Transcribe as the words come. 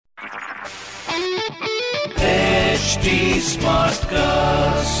HT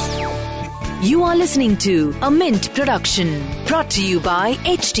Smartcast. You are listening to a Mint production brought to you by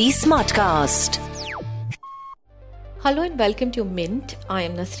HT Smartcast. Hello and welcome to Mint. I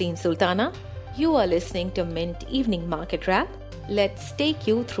am Nasreen Sultana. You are listening to Mint Evening Market Wrap. Let's take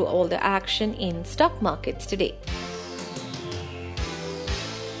you through all the action in stock markets today.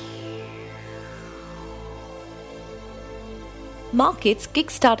 Markets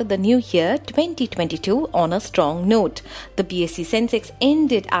kick-started the new year 2022 on a strong note. The BSE Sensex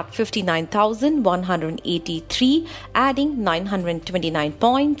ended at 59,183, adding 929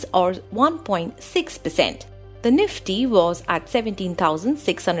 points or 1.6%. The Nifty was at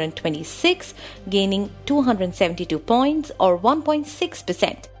 17,626, gaining 272 points or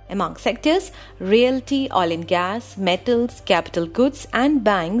 1.6%. Among sectors, realty, oil and gas, metals, capital goods and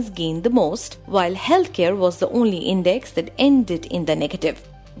banks gained the most, while healthcare was the only index that ended in the negative.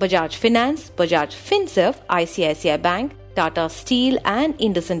 Bajaj Finance, Bajaj Finserv, ICICI Bank, Tata Steel and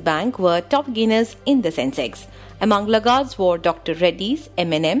IndusInd Bank were top gainers in the Sensex. Among laggards were Dr. Reddy's,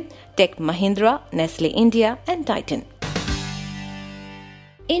 M&M, Tech Mahindra, Nestle India and Titan.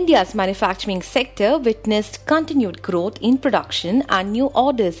 India's manufacturing sector witnessed continued growth in production and new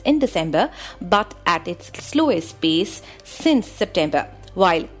orders in December, but at its slowest pace since September,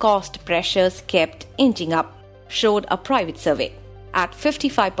 while cost pressures kept inching up, showed a private survey. At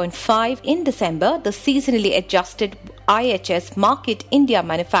 55.5 in December, the seasonally adjusted IHS Markit India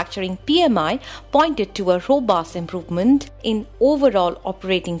Manufacturing PMI pointed to a robust improvement in overall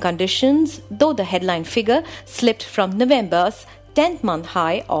operating conditions, though the headline figure slipped from November's 10th-month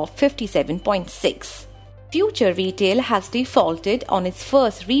high of 57.6. Future Retail has defaulted on its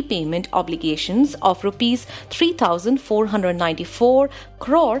first repayment obligations of Rs 3,494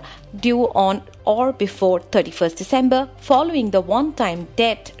 crore due on or before 31st December following the one-time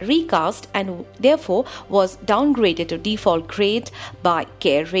debt recast and therefore was downgraded to default grade by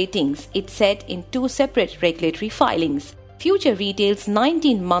CARE Ratings, it said in two separate regulatory filings. Future Retail's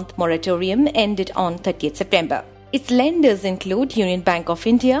 19-month moratorium ended on 30th September. Its lenders include Union Bank of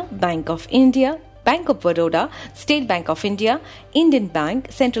India, Bank of India, Bank of Baroda, State Bank of India, Indian Bank,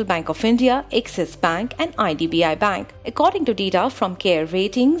 Central Bank of India, Axis Bank and IDBI Bank. According to data from CARE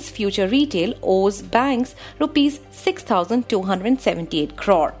Ratings, Future Retail owes banks Rs 6,278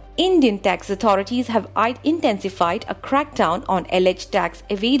 crore. Indian tax authorities have intensified a crackdown on alleged tax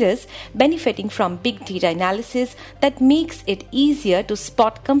evaders, benefiting from big data analysis that makes it easier to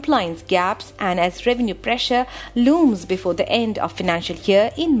spot compliance gaps and as revenue pressure looms before the end of financial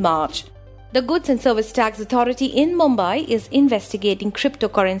year in March. The Goods and Service Tax Authority in Mumbai is investigating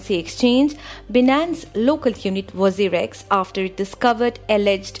cryptocurrency exchange Binance local unit WazirX after it discovered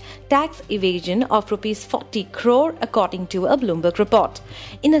alleged tax evasion of Rs 40 crore according to a Bloomberg report.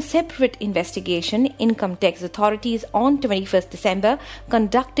 In a separate investigation, income tax authorities on 21st December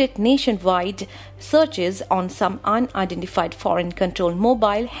conducted nationwide searches on some unidentified foreign-controlled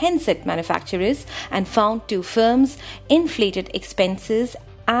mobile handset manufacturers and found two firms inflated expenses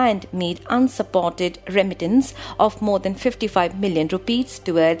and made unsupported remittance of more than 55 million rupees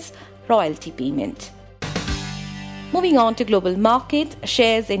towards royalty payment. Moving on to global markets,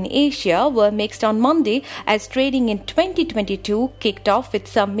 shares in Asia were mixed on Monday as trading in 2022 kicked off with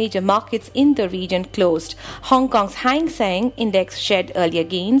some major markets in the region closed. Hong Kong's Hang Seng Index shed earlier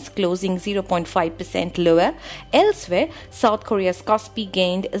gains, closing 0.5% lower. Elsewhere, South Korea's Kospi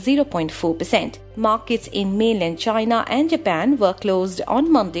gained 0.4%. Markets in mainland China and Japan were closed on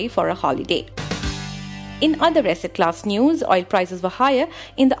Monday for a holiday. In other asset class news, oil prices were higher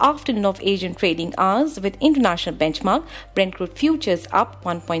in the afternoon of Asian trading hours with international benchmark Brent crude futures up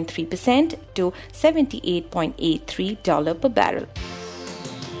 1.3% to $78.83 per barrel.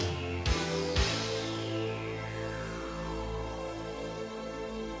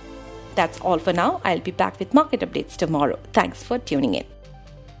 That's all for now. I'll be back with market updates tomorrow. Thanks for tuning in.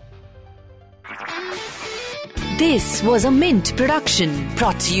 This was a Mint production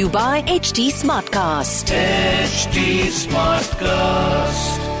brought to you by HT Smartcast. HT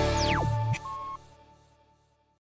Smartcast.